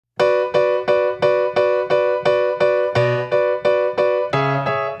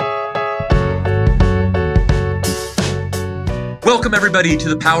Welcome, everybody, to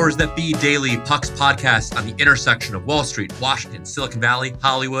the Powers That Be Daily Pucks podcast on the intersection of Wall Street, Washington, Silicon Valley,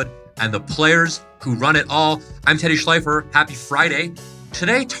 Hollywood, and the players who run it all. I'm Teddy Schleifer. Happy Friday.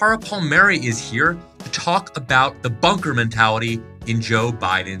 Today, Tara Palmieri is here to talk about the bunker mentality in Joe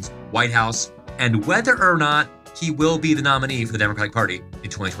Biden's White House and whether or not he will be the nominee for the Democratic Party in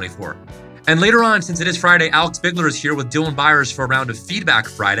 2024. And later on, since it is Friday, Alex Bigler is here with Dylan Byers for a round of Feedback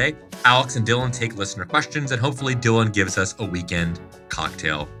Friday. Alex and Dylan take listener questions, and hopefully Dylan gives us a weekend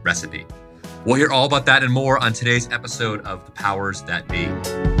cocktail recipe. We'll hear all about that and more on today's episode of The Powers That Be.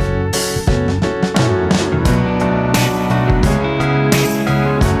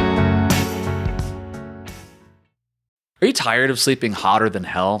 Are you tired of sleeping hotter than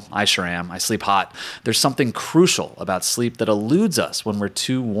hell? I sure am. I sleep hot. There's something crucial about sleep that eludes us when we're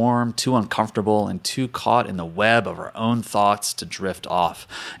too warm, too uncomfortable, and too caught in the web of our own thoughts to drift off.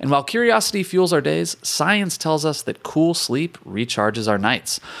 And while curiosity fuels our days, science tells us that cool sleep recharges our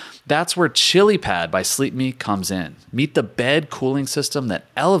nights. That's where ChiliPad by Sleep Me comes in. Meet the bed cooling system that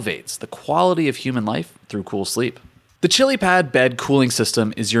elevates the quality of human life through cool sleep. The ChiliPad bed cooling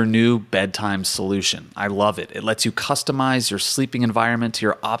system is your new bedtime solution. I love it. It lets you customize your sleeping environment to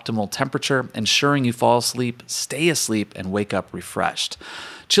your optimal temperature, ensuring you fall asleep, stay asleep, and wake up refreshed.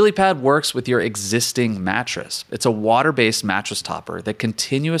 ChiliPad works with your existing mattress. It's a water-based mattress topper that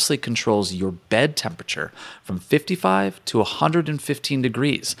continuously controls your bed temperature from 55 to 115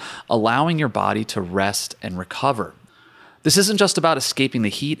 degrees, allowing your body to rest and recover. This isn't just about escaping the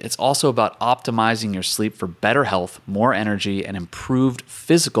heat, it's also about optimizing your sleep for better health, more energy, and improved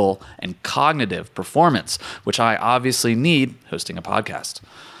physical and cognitive performance, which I obviously need hosting a podcast.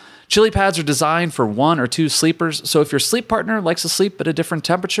 ChiliPads are designed for 1 or 2 sleepers, so if your sleep partner likes to sleep at a different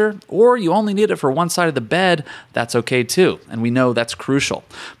temperature, or you only need it for one side of the bed, that's okay too, and we know that's crucial.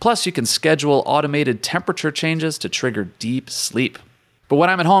 Plus, you can schedule automated temperature changes to trigger deep sleep. But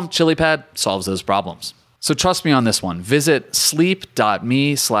when I'm at home, ChiliPad solves those problems. So trust me on this one. Visit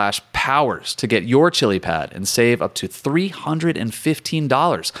sleep.me/powers to get your ChiliPad and save up to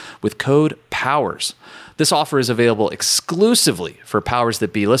 $315 with code POWERS. This offer is available exclusively for Powers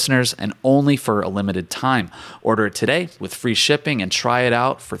That Be listeners and only for a limited time. Order it today with free shipping and try it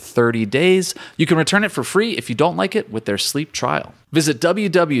out for 30 days. You can return it for free if you don't like it with their sleep trial. Visit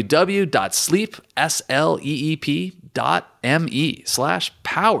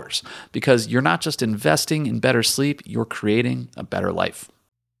www.sleep.me/powers because you're not just investing in better sleep, you're creating a better life.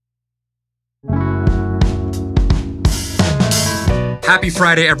 Happy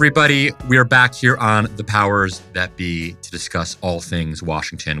Friday, everybody. We are back here on The Powers That Be to discuss all things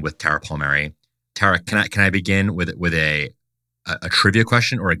Washington with Tara Palmieri. Tara, can I begin with a trivia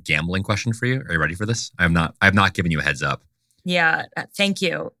question or a gambling question for you? Are you ready for this? I have not given you a heads up. Yeah, thank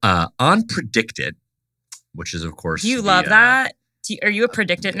you. On Predicted, which is, of course... You love that? Are you a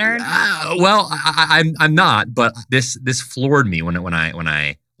Predicted nerd? Well, I'm not, but this floored me when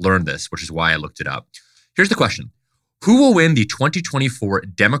I learned this, which is why I looked it up. Here's the question. Who will win the 2024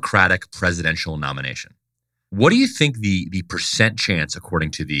 Democratic presidential nomination? What do you think the percent chance,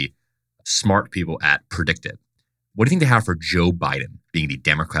 according to the smart people at Predicted, what do you think they have for Joe Biden being the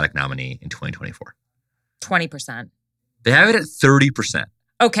Democratic nominee in 2024? 20%. They have it at 30%.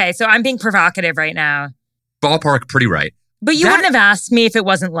 Okay, so I'm being provocative right now. Ballpark, pretty right. But you wouldn't have asked me if it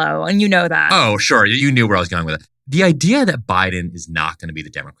wasn't low, and you know that. Oh, sure. You knew where I was going with it. The idea that Biden is not going to be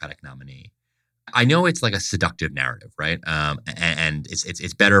the Democratic nominee, I know it's like a seductive narrative, right? And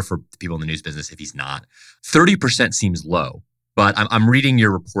it's better for people in the news business if he's not. 30% seems low, but I'm reading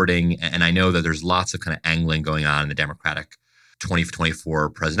your reporting, and I know that there's lots of kind of angling going on in the Democratic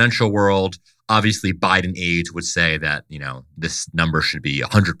 2024 presidential world. Obviously, Biden aides would say that, this number should be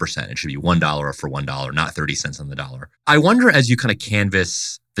 100%. It should be $1 for $1, not 30 cents on the dollar. I wonder, as you kind of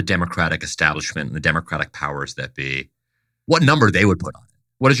canvass the Democratic establishment and the Democratic powers that be, what number they would put on it.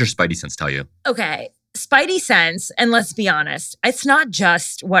 What does your spidey sense tell you? Okay, spidey sense, and let's be honest, it's not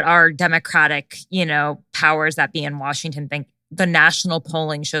just what our Democratic, powers that be in Washington think. The national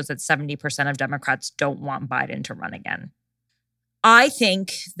polling shows that 70% of Democrats don't want Biden to run again. I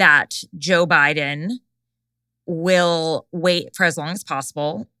think that Joe Biden will wait for as long as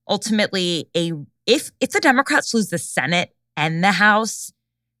possible. Ultimately, if the Democrats lose the Senate and the House,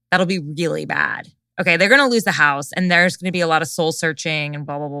 that'll be really bad. Okay, they're going to lose the House, and there's going to be a lot of soul searching and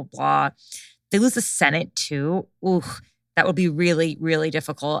blah, blah, blah, blah. They lose the Senate too. Ooh, that would be really, really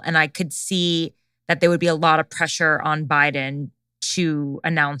difficult. And I could see that there would be a lot of pressure on Biden to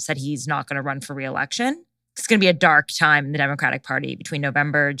announce that he's not going to run for re-election. It's going to be a dark time in the Democratic Party between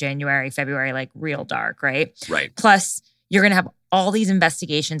November, January, February, like real dark, right? Right. Plus, you're going to have all these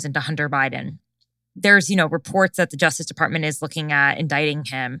investigations into Hunter Biden. there's, reports that the Justice Department is looking at indicting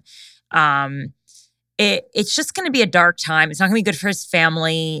him. It's just going to be a dark time. It's not going to be good for his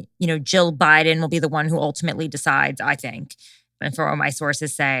family. Jill Biden will be the one who ultimately decides, I think. And for what my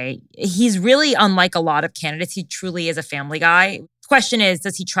sources say, he's really unlike a lot of candidates. He truly is a family guy. The question is,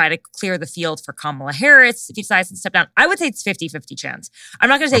 does he try to clear the field for Kamala Harris if he decides to step down? I would say it's 50-50 chance. I'm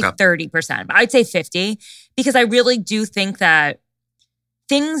not going to say 30%, but I'd say 50 because I really do think that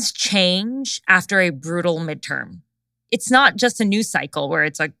things change after a brutal midterm. It's not just a news cycle where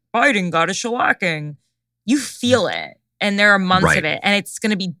it's like, Biden got a shellacking. You feel it. And there are months of it. And it's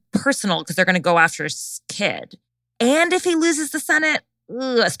going to be personal because they're going to go after his kid. And if he loses the Senate,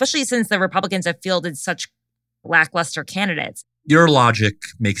 especially since the Republicans have fielded such lackluster candidates. Your logic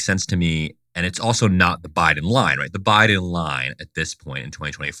makes sense to me. And it's also not the Biden line, right? The Biden line at this point in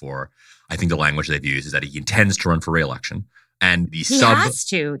 2024, I think the language they've used is that he intends to run for re-election. And he has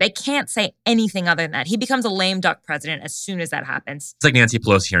to. They can't say anything other than that. He becomes a lame duck president as soon as that happens. It's like Nancy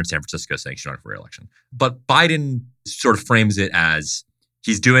Pelosi here in San Francisco saying she's running for re-election. But Biden sort of frames it as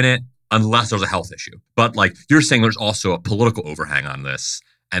he's doing it unless there's a health issue. But like you're saying, there's also a political overhang on this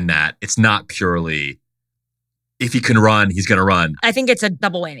and that it's not purely if he can run, he's going to run. I think it's a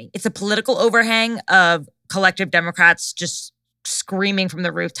double whammy. It's a political overhang of collective Democrats just screaming from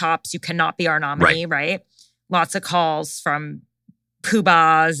the rooftops, you cannot be our nominee, right? Lots of calls from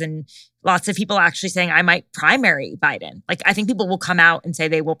poobahs and lots of people actually saying, I might primary Biden. Like, I think people will come out and say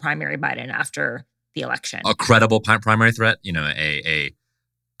they will primary Biden after the election. A credible primary threat, a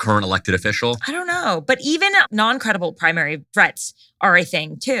current elected official? I don't know. But even non-credible primary threats are a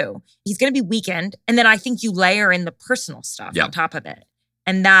thing too. He's going to be weakened. And then I think you layer in the personal stuff on top of it.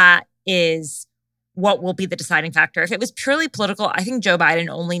 And that is what will be the deciding factor. If it was purely political, I think Joe Biden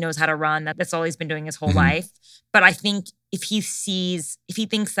only knows how to run. That's all he's been doing his whole life. But I think if he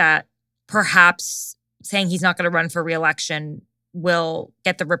thinks that perhaps saying he's not going to run for re-election will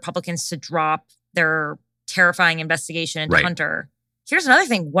get the Republicans to drop their terrifying investigation into Hunter. Here's another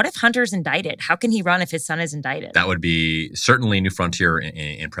thing. What if Hunter's indicted? How can he run if his son is indicted? That would be certainly a new frontier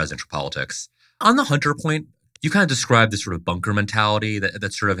in presidential politics. On the Hunter point, you kind of described this sort of bunker mentality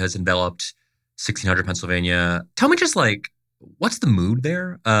that sort of has enveloped 1600 Pennsylvania. Tell me just like, what's the mood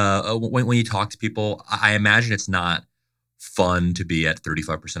there? When you talk to people, I imagine it's not fun to be at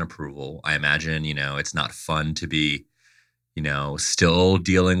 35% approval. I imagine, it's not fun to be, still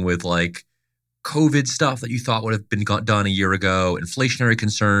dealing with like COVID stuff that you thought would have been done a year ago, inflationary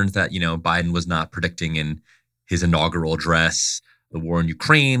concerns that, Biden was not predicting in his inaugural address, the war in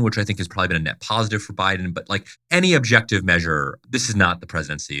Ukraine, which I think has probably been a net positive for Biden. But like any objective measure, this is not the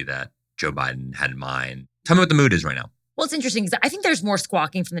presidency that Joe Biden had in mind. Tell me what the mood is right now. Well, it's interesting because I think there's more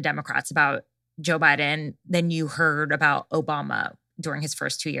squawking from the Democrats about Joe Biden than you heard about Obama during his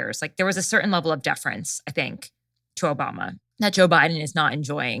first 2 years. Like there was a certain level of deference, I think, to Obama that Joe Biden is not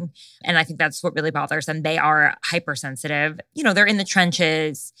enjoying. And I think that's what really bothers them. They are hypersensitive. They're in the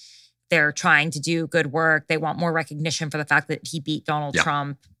trenches. They're trying to do good work. They want more recognition for the fact that he beat Donald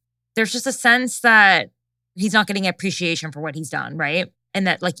Trump. There's just a sense that he's not getting appreciation for what he's done, right? And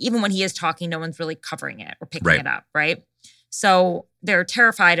that like even when he is talking, no one's really covering it or picking it up, right? So they're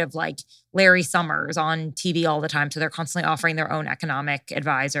terrified of like Larry Summers on TV all the time. So they're constantly offering their own economic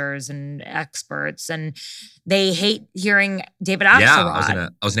advisors and experts. And they hate hearing David Axelrod. Yeah,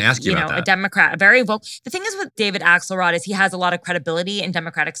 I was gonna ask you about that. A Democrat, a very vocal. The thing is with David Axelrod is he has a lot of credibility in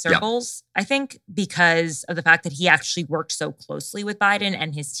Democratic circles, I think, because of the fact that he actually worked so closely with Biden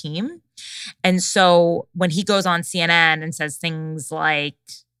and his team. And so when he goes on CNN and says things like,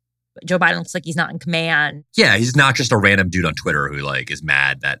 Joe Biden looks like he's not in command. Yeah, he's not just a random dude on Twitter who like is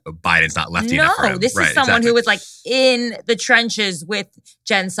mad that Biden's not lefty enough for him. No, this is someone who was like in the trenches with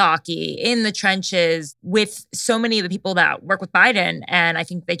Jen Psaki, in the trenches with so many of the people that work with Biden. And I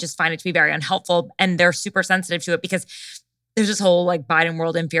think they just find it to be very unhelpful. And they're super sensitive to it because there's this whole like Biden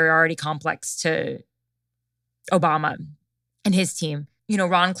world inferiority complex to Obama and his team.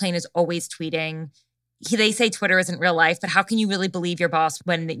 Ron Klain is always tweeting. They say Twitter isn't real life, but how can you really believe your boss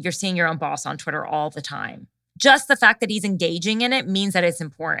when you're seeing your own boss on Twitter all the time? Just the fact that he's engaging in it means that it's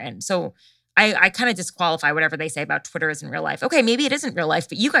important. So I kind of disqualify whatever they say about Twitter isn't real life. Okay, maybe it isn't real life,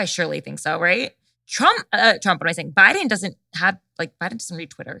 but you guys surely think so, right? Trump, what am I saying? Biden doesn't read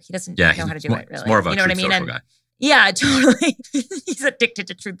Twitter. He doesn't know how to do it, really. It's more of a Truth Social guy. Yeah, totally. He's addicted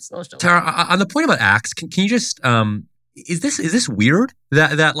to Truth Social. Tara, on the point about Axe, can you just... Is this weird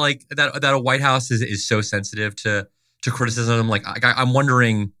that a White House is so sensitive to criticism? Like I'm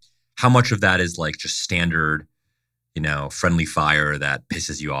wondering how much of that is like just standard, friendly fire that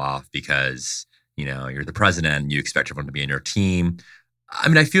pisses you off because you're the president and you expect everyone to be in your team. I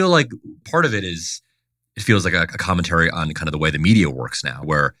mean, I feel like part of it is, it feels like a commentary on kind of the way the media works now,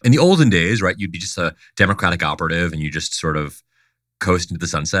 where in the olden days, right, you'd be just a Democratic operative and you just sort of coast into the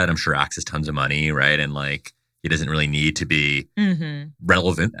sunset. I'm sure Axe has tons of money, right? And like, he doesn't really need to be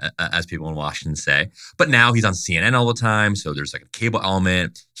relevant, as people in Washington say. But now he's on CNN all the time. So there's like a cable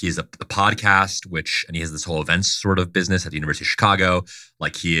element. He has a podcast, and he has this whole events sort of business at the University of Chicago.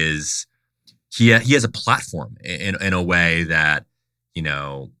 Like he has a platform in a way that, I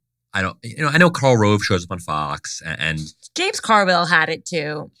know Karl Rove shows up on Fox and James Carville had it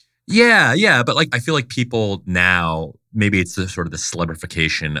too. Yeah. But like, I feel like people now, maybe it's the sort of the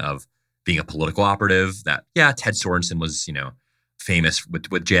celebrification of being a political operative that, Ted Sorensen was, famous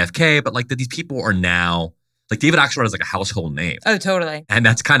with JFK, but like these people are now, like David Axelrod is like a household name. Oh, totally. And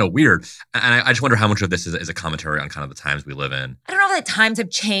that's kind of weird. And I just wonder how much of this is a commentary on kind of the times we live in. I don't know if the times have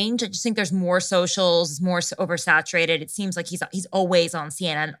changed. I just think there's more socials, it's more oversaturated. It seems like he's always on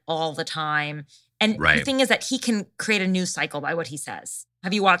CNN all the time. And the thing is that he can create a news cycle by what he says.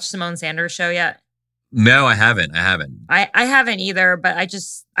 Have you watched Simone Sanders' show yet? No, I haven't. I haven't either, but I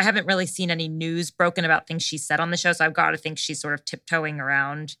haven't really seen any news broken about things she said on the show. So I've got to think she's sort of tiptoeing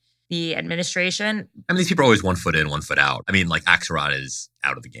around the administration. I mean, these people are always 1 foot in, 1 foot out. I mean, like Axelrod is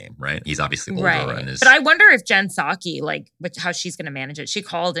out of the game, right? He's obviously older. Right. But I wonder if Jen Psaki, how she's going to manage it. She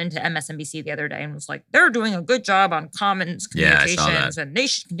called into MSNBC the other day and was like, they're doing a good job on commons communications and they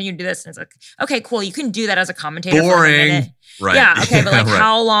should continue to do this. And it's like, okay, cool. You can do that as a commentator. Boring. For a minute. Right. Yeah. Okay. But like right.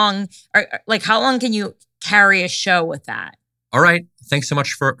 how long can you carry a show with that? All right. Thanks so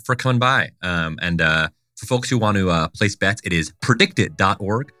much for coming by. And for folks who want to place bets, it is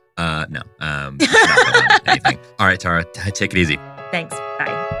predictit.org. No. Not anything. All right, Tara, take it easy. Thanks.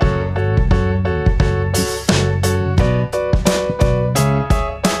 Bye.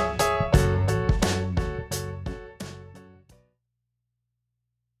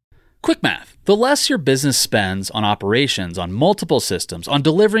 Quick math. The less your business spends on operations, on multiple systems, on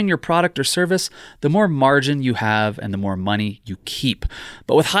delivering your product or service, the more margin you have and the more money you keep.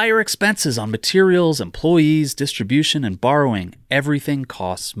 But with higher expenses on materials, employees, distribution, and borrowing, everything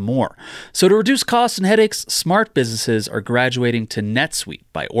costs more. So to reduce costs and headaches, smart businesses are graduating to NetSuite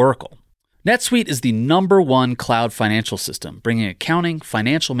by Oracle. NetSuite is the #1 cloud financial system, bringing accounting,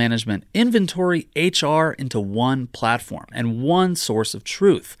 financial management, inventory, HR into one platform and one source of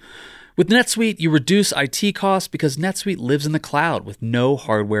truth. With NetSuite, you reduce IT costs because NetSuite lives in the cloud with no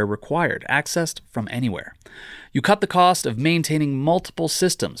hardware required, accessed from anywhere. You cut the cost of maintaining multiple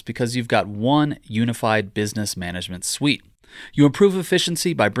systems because you've got one unified business management suite. You improve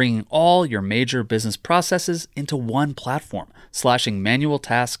efficiency by bringing all your major business processes into one platform, slashing manual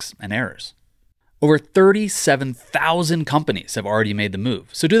tasks and errors. Over 37,000 companies have already made the move,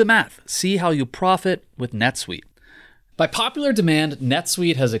 so do the math. See how you profit with NetSuite. By popular demand,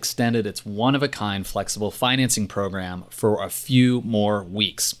 NetSuite has extended its one-of-a-kind flexible financing program for a few more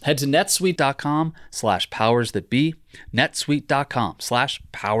weeks. Head to netsuite.com/powersthatbe,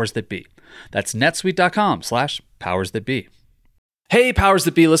 netsuite.com/powersthatbe. That's netsuite.com/powersthatbe. Hey, Powers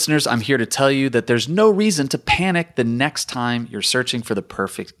That Be listeners, I'm here to tell you that there's no reason to panic the next time you're searching for the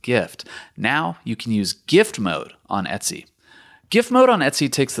perfect gift. Now you can use gift mode on Etsy. Gift mode on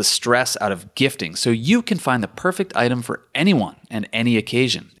Etsy takes the stress out of gifting so you can find the perfect item for anyone and any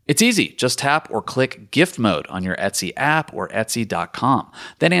occasion. It's easy. Just tap or click gift mode on your Etsy app or Etsy.com.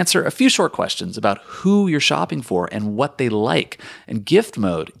 Then answer a few short questions about who you're shopping for and what they like. And gift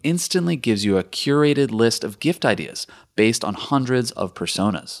mode instantly gives you a curated list of gift ideas based on hundreds of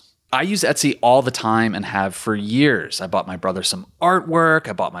personas. I use Etsy all the time and have for years. I bought my brother some artwork.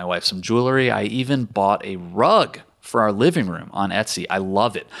 I bought my wife some jewelry. I even bought a rug for our living room on Etsy. I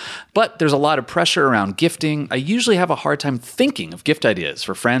love it. But there's a lot of pressure around gifting. I usually have a hard time thinking of gift ideas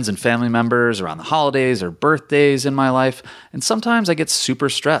for friends and family members around the holidays or birthdays in my life. And sometimes I get super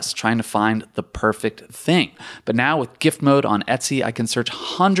stressed trying to find the perfect thing. But now with gift mode on Etsy, I can search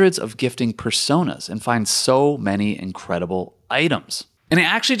hundreds of gifting personas and find so many incredible items. And I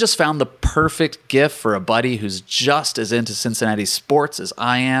actually just found the perfect gift for a buddy who's just as into Cincinnati sports as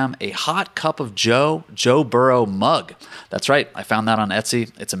I am, a hot cup of Joe Burrow mug. That's right, I found that on Etsy.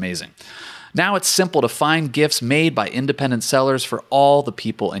 It's amazing. Now it's simple to find gifts made by independent sellers for all the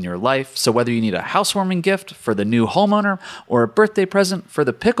people in your life. So whether you need a housewarming gift for the new homeowner or a birthday present for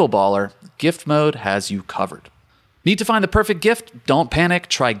the pickleballer, Gift Mode has you covered. Need to find the perfect gift? Don't panic.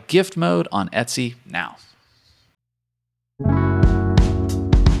 Try Gift Mode on Etsy now.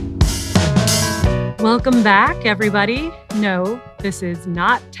 Welcome back, everybody. No, this is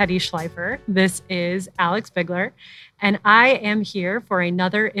not Teddy Schleifer. This is Alex Bigler. And I am here for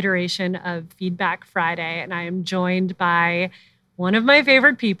another iteration of Feedback Friday. And I am joined by one of my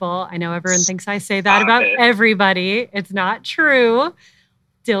favorite people. I know everyone thinks I say that Stop about it. everybody. It's not true.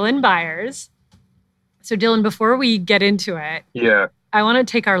 Dylan Byers. So Dylan, before we get into it, Yeah. I want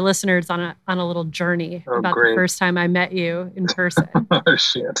to take our listeners on a little journey about great. the first time I met you in person. Oh,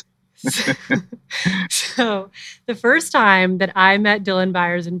 shit. So the first time that I met Dylan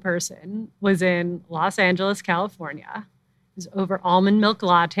Byers in person was in Los Angeles, California. It was over almond milk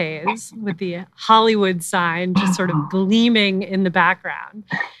lattes with the Hollywood sign just sort of gleaming in the background.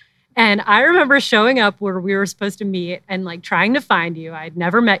 And I remember showing up where we were supposed to meet and like trying to find you. I'd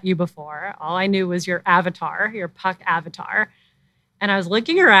never met you before. All I knew was your avatar, your Puck avatar. And I was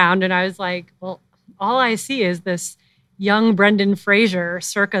looking around and I was like, well, all I see is this young Brendan Fraser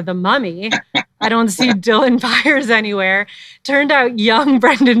circa The Mummy. I don't see Dylan Byers anywhere. Turned out young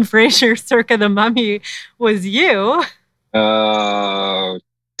Brendan Fraser circa The Mummy was you.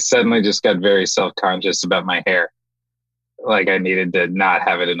 Suddenly just got very self-conscious about my hair. Like I needed to not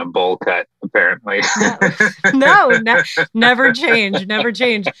have it in a bowl cut, apparently. Never change. Never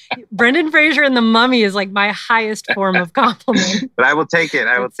change. Brendan Fraser and The Mummy is like my highest form of compliment. But I will take it.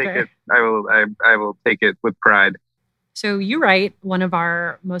 I will take it. I will take it with pride. So you write one of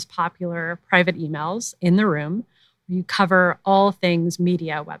our most popular private emails, In the Room. You cover all things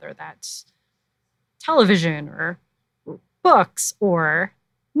media, whether that's television or books or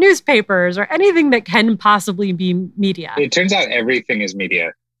newspapers or anything that can possibly be media. It turns out everything is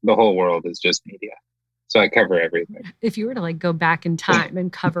media. The whole world is just media. So I cover everything. If you were to like go back in time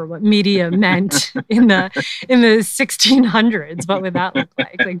and cover what media meant in the 1600s, what would that look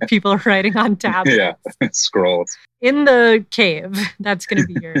like? Like people writing on tablets. Yeah, scrolls. In the cave. That's going to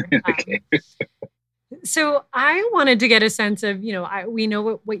be your... So I wanted to get a sense of, we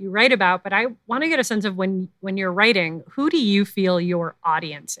know what you write about, but I want to get a sense of when you're writing, who do you feel your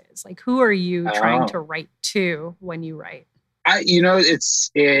audience is? Like, who are you trying to write to when you write?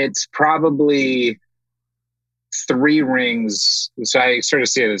 It's probably three rings. So I sort of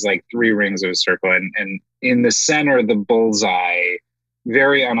see it as like three rings of a circle. And in the center, the bullseye,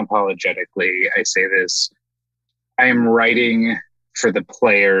 very unapologetically, I say this, I am writing for the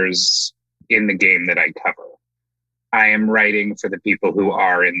players in the game that I cover. I am writing for the people who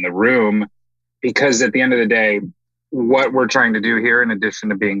are in the room, because at the end of the day, what we're trying to do here, in addition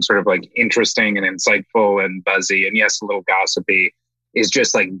to being sort of like interesting and insightful and buzzy and yes, a little gossipy, is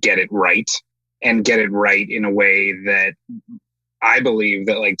just like get it right, and get it right in a way that I believe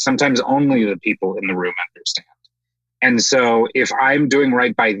that like sometimes only the people in the room understand. And so if I'm doing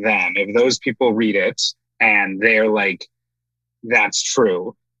right by them, if those people read it and they're like, that's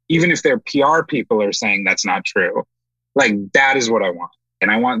true, even if their PR people are saying that's not true, like that is what I want. And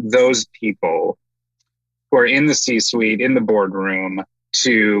I want those people who are in the C-suite, in the boardroom,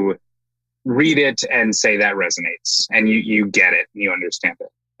 to read it and say that resonates and you get it and you understand it.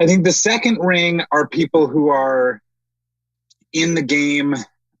 I think the second ring are people who are in the game,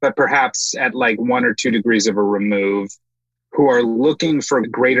 but perhaps at like 1 or 2 degrees of a remove, who are looking for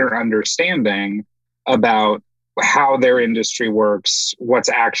greater understanding about how their industry works, what's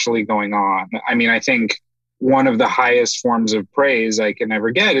actually going on. I mean, I think one of the highest forms of praise I can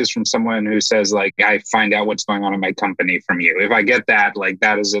ever get is from someone who says, like, I find out what's going on in my company from you. If I get that, like,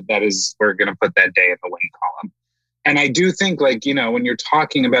 that is, we're going to put that day in the win column. And I do think, like, when you're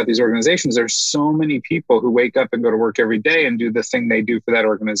talking about these organizations, there's so many people who wake up and go to work every day and do the thing they do for that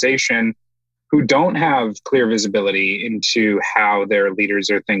organization, who don't have clear visibility into how their leaders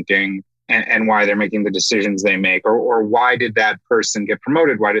are thinking and why they're making the decisions they make, or why did that person get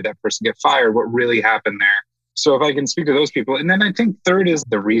promoted? Why did that person get fired? What really happened there? So if I can speak to those people. And then I think third is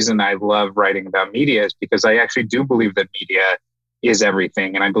the reason I love writing about media is because I actually do believe that media is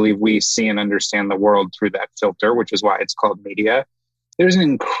everything. And I believe we see and understand the world through that filter, which is why it's called media. There's an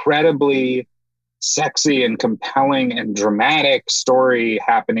incredibly sexy and compelling and dramatic story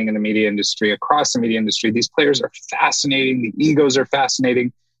happening in the media industry, across the media industry. These players are fascinating. The egos are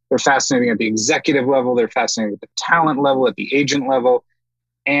fascinating. They're fascinating at the executive level. They're fascinating at the talent level, at the agent level.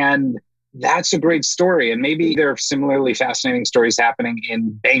 And that's a great story. And maybe there are similarly fascinating stories happening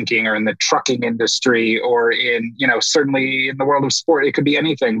in banking or in the trucking industry or in, certainly in the world of sport. It could be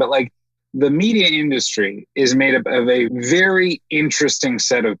anything. But like the media industry is made up of a very interesting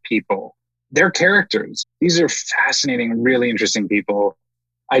set of people. They're characters. These are fascinating, really interesting people.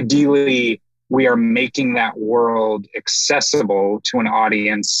 Ideally, we are making that world accessible to an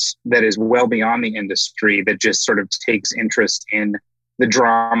audience that is well beyond the industry, that just sort of takes interest in the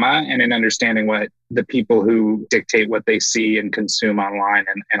drama and in understanding what the people who dictate what they see and consume online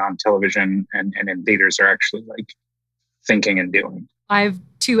and on television and in theaters are actually thinking and doing. I have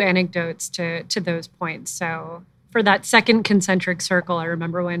 2 anecdotes to those points. So for that second concentric circle, I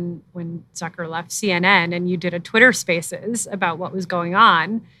remember when Zucker left CNN and you did a Twitter Spaces about what was going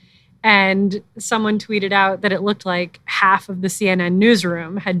on. And someone tweeted out that it looked like half of the CNN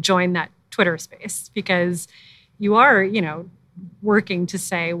newsroom had joined that Twitter space because you are, working to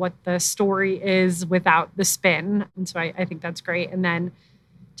say what the story is without the spin. And so I think that's great. And then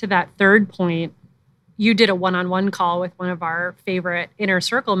to that third point, you did a one-on-one call with one of our favorite Inner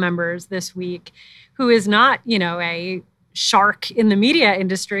Circle members this week, who is not, a shark in the media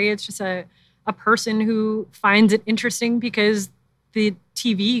industry. It's just a person who finds it interesting because the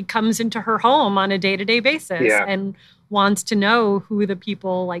TV comes into her home on a day-to-day basis and wants to know who the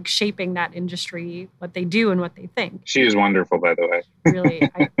people like shaping that industry, what they do and what they think. She is wonderful, by the way. Really,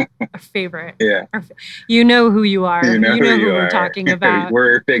 a favorite. Yeah. You know who you are. You know who we're talking about.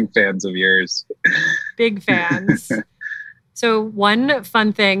 We're big fans of yours. Big fans. So one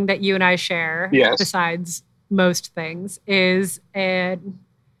fun thing that you and I share, besides most things, is an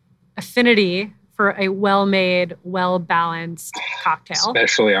affinity for a well-made, well-balanced cocktail.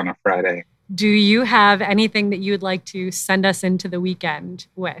 Especially on a Friday. Do you have anything that you would like to send us into the weekend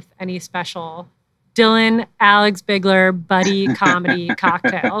with? Any special Dylan, Alex Bigler, buddy comedy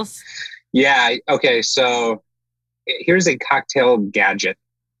cocktails? Yeah. Okay. So here's a cocktail gadget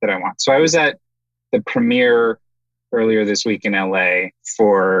that I want. So I was at the premiere earlier this week in LA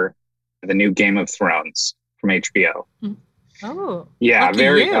for the new Game of Thrones from HBO. Oh, yeah.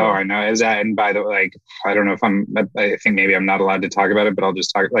 Very. You. Oh, I know. Is that? And by the way, I don't know if I think maybe I'm not allowed to talk about it, but I'll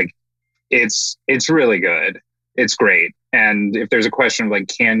just talk it's really good. It's great. And if there's a question of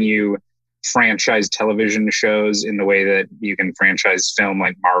can you franchise television shows in the way that you can franchise film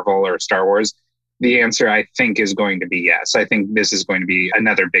like Marvel or Star Wars, the answer I think is going to be yes. I think this is going to be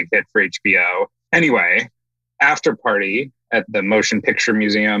another big hit for HBO. Anyway, after party at the Motion Picture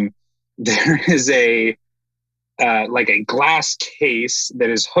Museum, there is a glass case that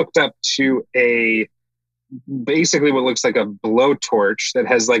is hooked up to basically what looks like a blowtorch that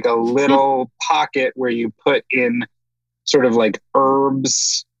has a little pocket where you put in sort of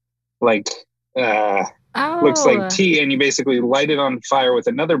herbs, looks like tea, and you basically light it on fire with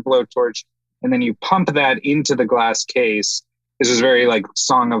another blowtorch, and then you pump that into the glass case. This was very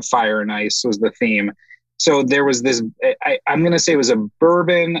Song of Fire and Ice was the theme. So there was this, I'm going to say it was a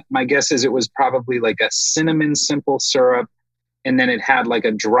bourbon. My guess is it was probably a cinnamon simple syrup, and then it had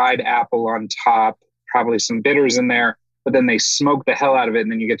a dried apple on top, probably some bitters in there, but then they smoke the hell out of it,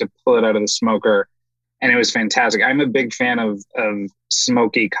 and then you get to pull it out of the smoker. And it was fantastic. I'm a big fan of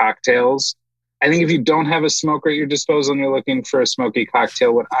smoky cocktails. I think if you don't have a smoker at your disposal and you're looking for a smoky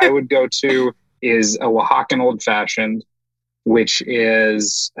cocktail, what I would go to is a Oaxacan Old Fashioned, which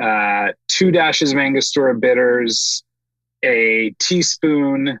is 2 dashes of Angostura bitters, a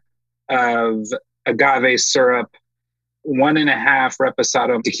teaspoon of agave syrup, 1.5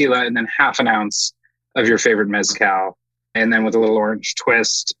 Reposado tequila, and then half an ounce of your favorite mezcal, and then with a little orange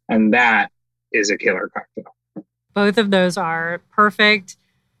twist. And that is a killer cocktail. Both of those are perfect.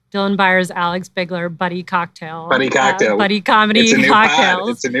 Dylan Byers, Alex Bigler, buddy cocktail. Buddy cocktail. Buddy comedy cocktails.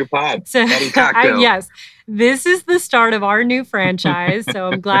 It's a new pod. So, buddy cocktail. Yes. This is the start of our new franchise. So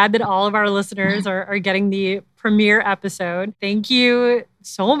I'm glad that all of our listeners are getting the premiere episode. Thank you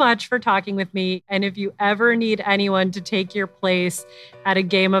so much for talking with me. And if you ever need anyone to take your place at a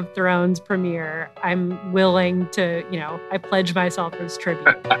Game of Thrones premiere, I'm willing to, I pledge myself as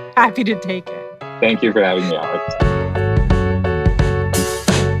tribute. Happy to take it. Thank you for having me, Alex.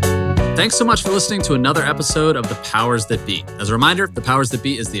 Thanks so much for listening to another episode of The Powers That Be. As a reminder, The Powers That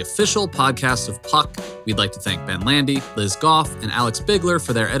Be is the official podcast of Puck. We'd like to thank Ben Landy, Liz Goff, and Alex Bigler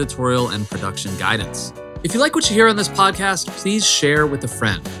for their editorial and production guidance. If you like what you hear on this podcast, please share with a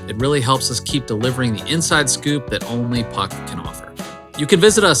friend. It really helps us keep delivering the inside scoop that only Puck can offer. You can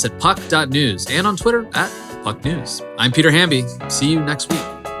visit us at puck.news and on Twitter @PuckNews. I'm Peter Hamby. See you next week.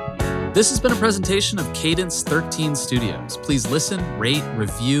 This has been a presentation of Cadence 13 Studios. Please listen, rate,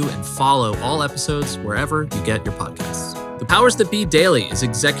 review, and follow all episodes wherever you get your podcasts. The Powers That Be Daily is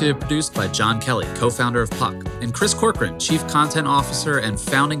executive produced by John Kelly, co-founder of Puck, and Chris Corcoran, chief content officer and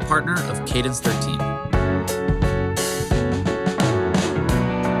founding partner of Cadence 13.